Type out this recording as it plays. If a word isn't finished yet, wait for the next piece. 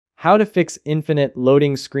How to fix infinite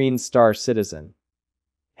loading screen Star Citizen.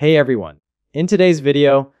 Hey everyone, in today's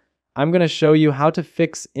video, I'm going to show you how to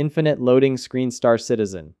fix infinite loading screen Star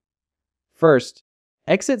Citizen. First,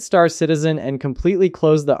 exit Star Citizen and completely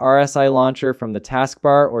close the RSI launcher from the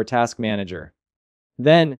taskbar or task manager.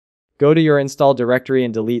 Then, go to your install directory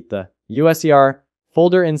and delete the USER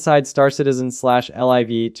folder inside Star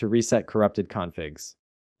Citizen/liv to reset corrupted configs.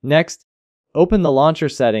 Next, open the launcher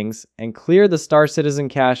settings and clear the Star Citizen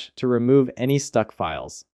cache to remove any stuck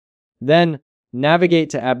files. Then, navigate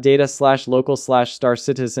to appdata/local/Star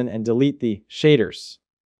Citizen and delete the shaders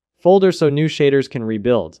folder so new shaders can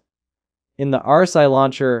rebuild. In the RSI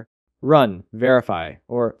launcher, run verify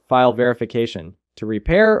or file verification to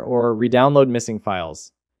repair or redownload missing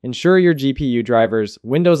files. Ensure your GPU drivers,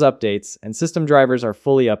 Windows updates, and system drivers are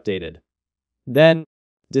fully updated. Then,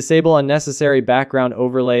 disable unnecessary background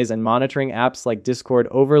overlays and monitoring apps like Discord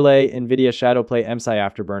Overlay, NVIDIA Shadowplay, MSI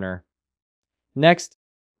Afterburner. Next,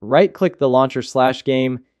 right-click the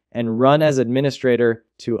launcher/game and run as administrator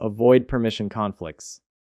to avoid permission conflicts.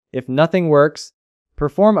 If nothing works,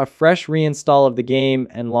 perform a fresh reinstall of the game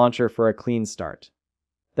and launcher for a clean start.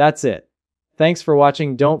 That's it. Thanks for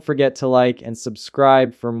watching. Don't forget to like and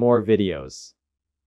subscribe for more videos.